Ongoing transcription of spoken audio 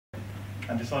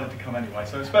and decided to come anyway.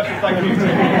 So a special thank you to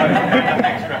that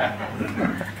extra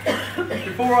effort.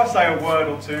 Before I say a word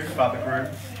or two about the groom,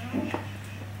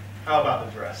 how about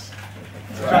the dress?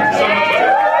 Thank you so much.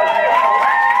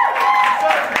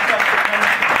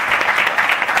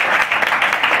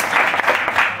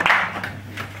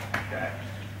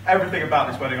 Everything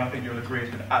about this wedding, I think you'll agree, has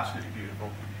been absolutely beautiful.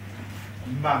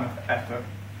 Mammoth effort,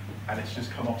 and it's just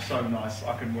come off so nice.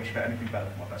 I couldn't wish for anything better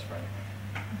for my best friend.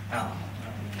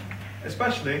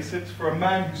 Especially since for a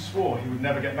man who swore he would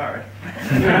never get married,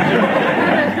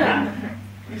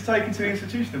 he's taken to the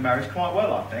institution of marriage quite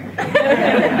well, I think.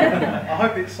 I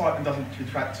hope the excitement doesn't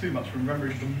detract too much from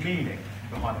remembering the meaning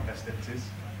behind the festivities.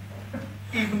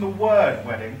 Even the word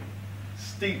wedding,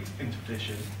 steeped in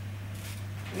tradition.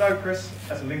 You know, Chris,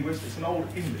 as a linguist, it's an old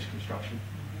English construction,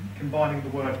 combining the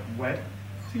word wed,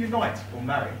 to unite or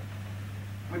marry,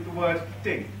 with the word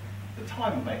ding, the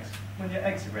time it makes when your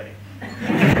eggs are ready.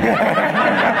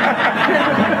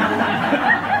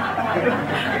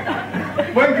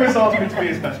 When Chris asked me to be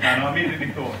his best man, I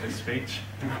immediately thought of this speech.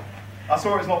 I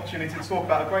saw it as an opportunity to talk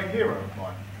about a great hero of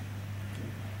mine.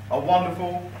 A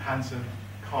wonderful, handsome,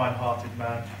 kind-hearted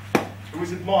man who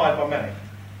was admired by many.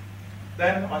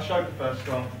 Then I showed the first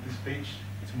draft of this speech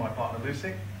to my partner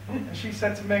Lucy, and she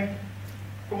said to me,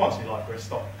 "For once in your life, Chris,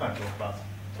 stop, don't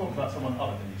talk about someone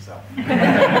other than yourself."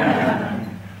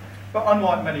 But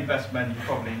unlike many best men you've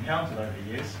probably encountered over the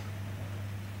years,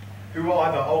 who were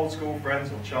either old school friends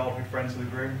or childhood friends of the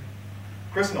groom,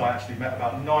 Chris and I actually met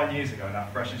about 9 years ago in our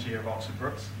freshest year of Oxford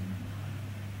Brookes.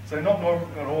 So not knowing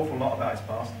an awful lot about his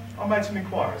past, I made some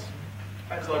inquiries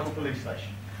at his local police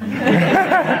station. I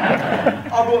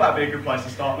thought that'd be a good place to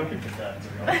start looking for certain, to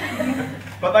be honest.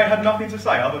 But they had nothing to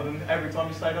say other than every time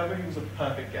he stayed over, he was a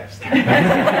perfect guest.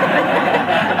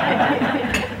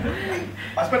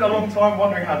 I spent a long time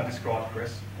wondering how to describe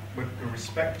Chris, with the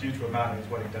respect due to a man on his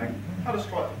wedding day, how to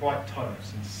strike the right tone of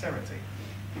sincerity,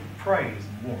 praise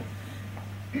and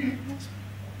warmth.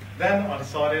 Then I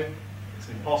decided it's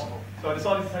impossible, so I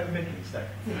decided to take the mickey instead.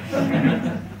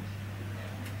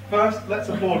 First, let's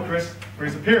applaud Chris for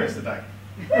his appearance today.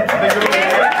 I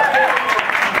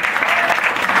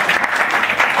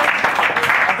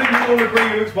think you all agree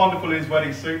he looks wonderful in his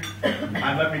wedding suit,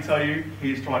 and let me tell you, he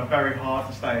has tried very hard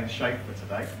to stay in shape for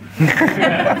today.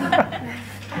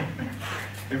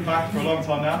 In fact, for a long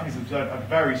time now, he's observed a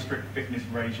very strict fitness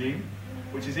regime,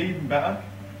 which is even better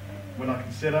when I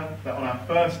consider that on our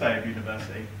first day of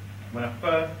university, when a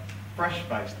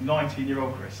fresh-faced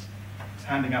 19-year-old Chris was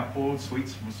handing out boiled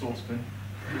sweets from a saucepan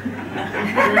to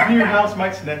his new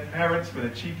housemates and their parents with a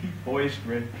cheeky, boyish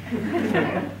grin.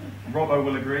 Robbo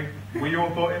will agree, we all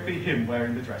thought it'd be him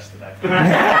wearing the dress today.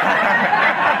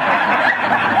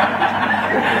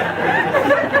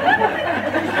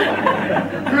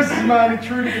 Chris is a man who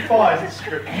truly defies the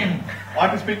script. I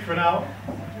can speak for an hour.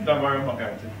 Don't worry, I'm not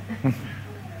going to.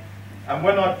 And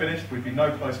when I'd finished, we'd be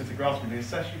no closer to grasping the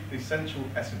essential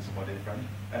essence of my dear friend.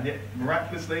 And yet,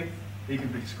 miraculously, he can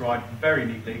be described very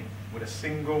neatly with a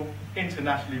single,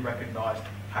 internationally recognised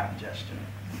hand gesture.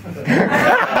 But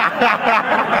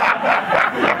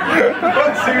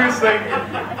seriously,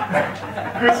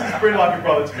 Chris has been like a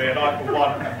brother to me, and I, for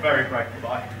one, am very grateful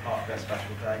that I can be part of their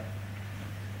special day.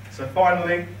 So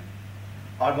finally,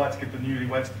 I'd like to give the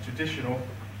newlyweds the traditional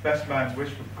best man's wish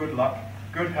for good luck,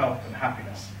 good health and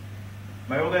happiness.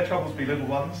 May all their troubles be little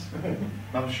ones, and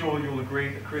I'm sure you'll agree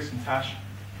that Chris and Tash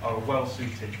are a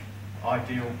well-suited,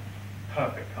 ideal,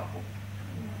 perfect couple.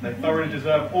 They thoroughly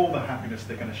deserve all the happiness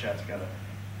they're going to share together.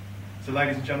 So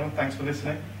ladies and gentlemen, thanks for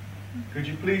listening. Could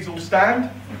you please all stand?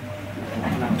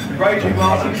 Raise your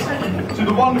glasses to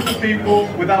the wonderful people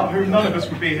without whom none of us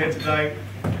would be here today.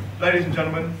 Ladies and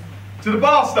gentlemen, to the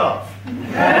bar staff.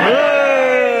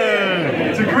 Yay!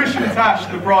 To Chris and Tash,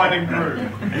 the bride and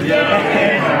groom.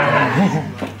 Yay!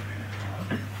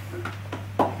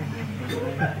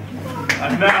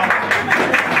 And now,